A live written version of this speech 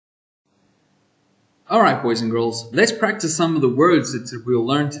Alright, boys and girls, let's practice some of the words that we'll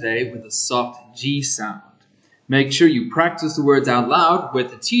learn today with a soft G sound. Make sure you practice the words out loud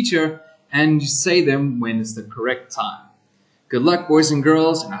with the teacher and you say them when it's the correct time. Good luck, boys and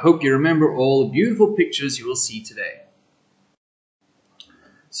girls, and I hope you remember all the beautiful pictures you will see today.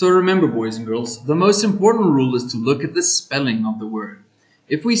 So remember, boys and girls, the most important rule is to look at the spelling of the word.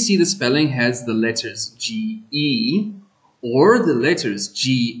 If we see the spelling has the letters G-E or the letters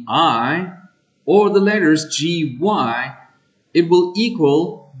G-I or the letters G-Y, it will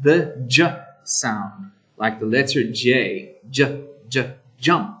equal the J sound, like the letter J,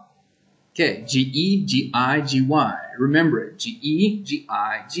 jump. Okay, G-E, G-I, G-Y. Remember it, G-E,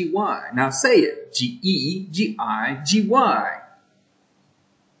 G-I, G-Y. Now say it, G-E, G-I, G-Y.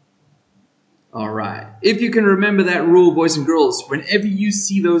 Alright, if you can remember that rule, boys and girls, whenever you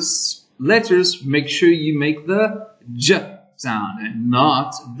see those letters, make sure you make the J sound and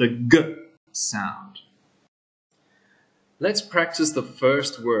not the G sound. Let's practice the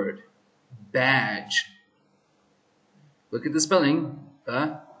first word, badge. Look at the spelling,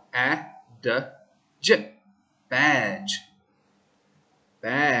 B-A-D-J, badge.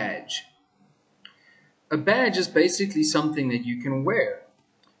 Badge. A badge is basically something that you can wear.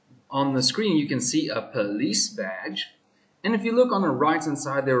 On the screen you can see a police badge, and if you look on the right hand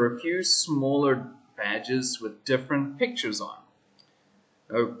side there are a few smaller badges with different pictures on.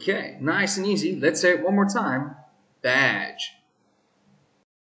 Okay, nice and easy. Let's say it one more time. Badge.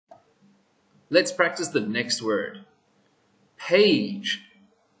 Let's practice the next word. Page.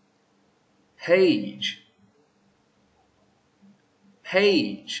 Page.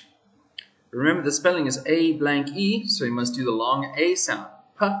 Page. Remember the spelling is A-blank-E, so you must do the long A sound.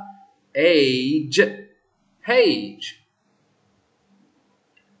 P-A-G. Page.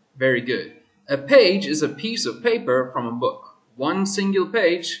 Very good. A page is a piece of paper from a book. One single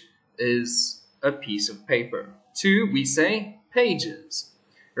page is a piece of paper. Two, we say pages.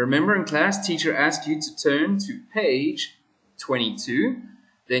 Remember in class, teacher asked you to turn to page 22.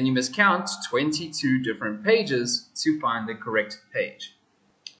 Then you must count 22 different pages to find the correct page.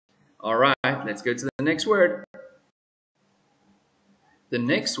 Alright, let's go to the next word. The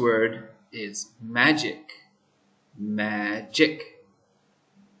next word is magic. Magic.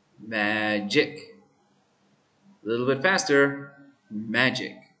 Magic. A little bit faster.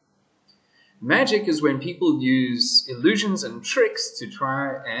 Magic. Magic is when people use illusions and tricks to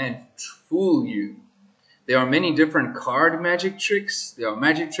try and fool you. There are many different card magic tricks. There are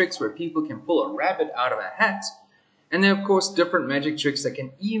magic tricks where people can pull a rabbit out of a hat. And there are, of course, different magic tricks that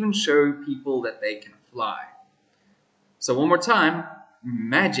can even show people that they can fly. So one more time.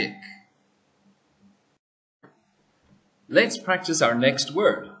 Magic. Let's practice our next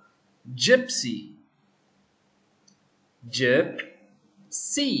word. Gypsy.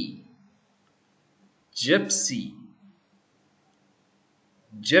 Gypsy. Gypsy.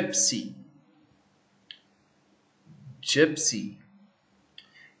 Gypsy. Gypsy.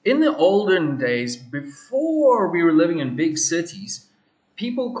 In the olden days, before we were living in big cities,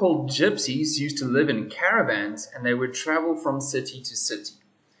 people called gypsies used to live in caravans and they would travel from city to city.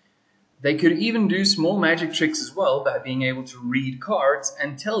 They could even do small magic tricks as well by being able to read cards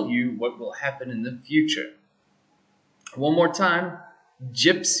and tell you what will happen in the future. One more time,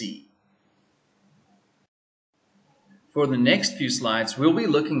 gypsy. For the next few slides, we'll be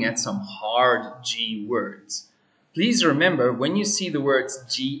looking at some hard G words. Please remember, when you see the words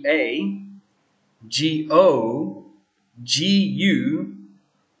G-A, G-O, G-U,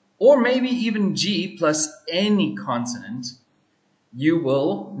 or maybe even G plus any consonant, you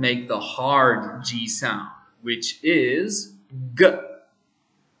will make the hard G sound, which is G.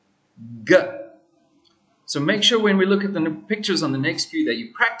 G. So make sure when we look at the pictures on the next few that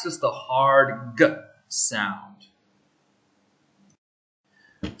you practice the hard G sound.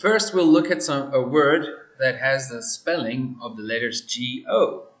 First, we'll look at a word that has the spelling of the letters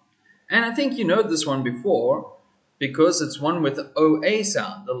G-O. And I think you know this one before because it's one with the O-A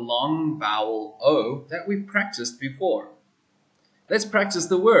sound, the long vowel O that we practiced before. Let's practice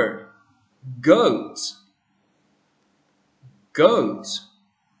the word. Goat. Goat.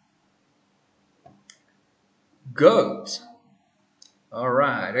 Goat.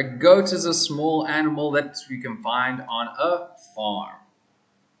 Alright, a goat is a small animal that you can find on a farm.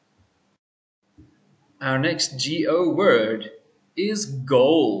 Our next G-O word is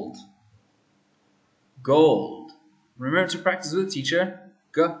gold. Gold. Remember to practice with the teacher.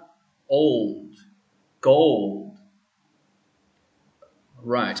 G-old. Gold.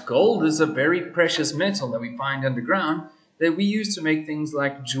 Right, gold is a very precious metal that we find underground that we use to make things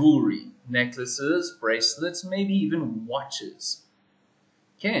like jewelry, necklaces, bracelets, maybe even watches.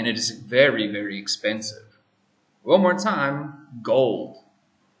 Okay, and it is very, very expensive. One more time, gold.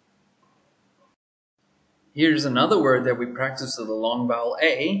 Here's another word that we practice with the long vowel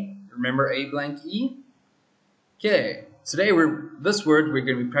A. Remember A blank E? Okay, today this word we're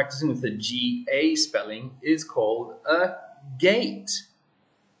going to be practicing with the G-A spelling is called a gate.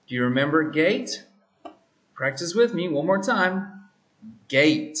 Do you remember gate? Practice with me one more time.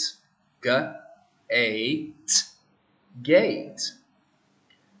 Gate. G-A-T. Gate.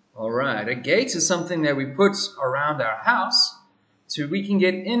 Alright, a gate is something that we put around our house so we can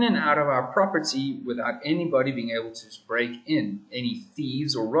get in and out of our property without anybody being able to break in. Any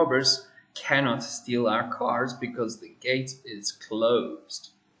thieves or robbers cannot steal our cars because the gate is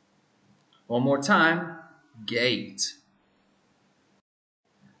closed. One more time, gate.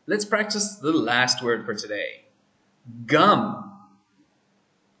 Let's practice the last word for today. Gum.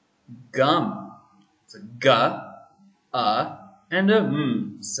 Gum. It's a G, A, and a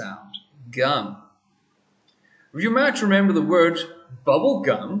M sound. Gum. You might remember the word bubble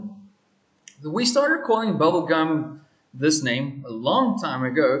gum. We started calling bubble gum this name a long time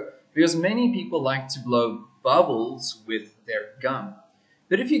ago because many people like to blow bubbles with their gum.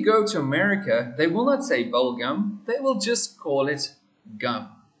 But if you go to America, they will not say bubble gum, they will just call it gum.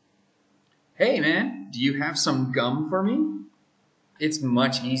 Hey man, do you have some gum for me? It's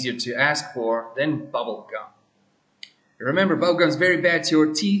much easier to ask for than bubble gum. Remember, bubble gum is very bad to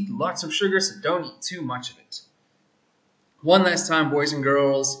your teeth, lots of sugar, so don't eat too much of it. One last time, boys and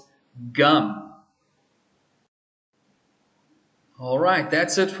girls, gum. Alright,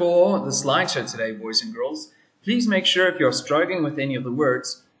 that's it for the slideshow today, boys and girls. Please make sure if you're struggling with any of the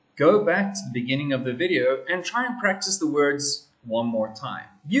words, go back to the beginning of the video and try and practice the words one more time.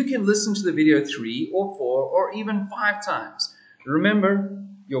 You can listen to the video 3 or 4 or even 5 times. Remember,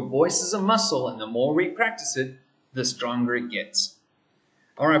 your voice is a muscle, and the more we practice it, the stronger it gets.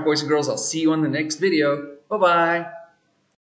 Alright, boys and girls, I'll see you on the next video. Bye-bye.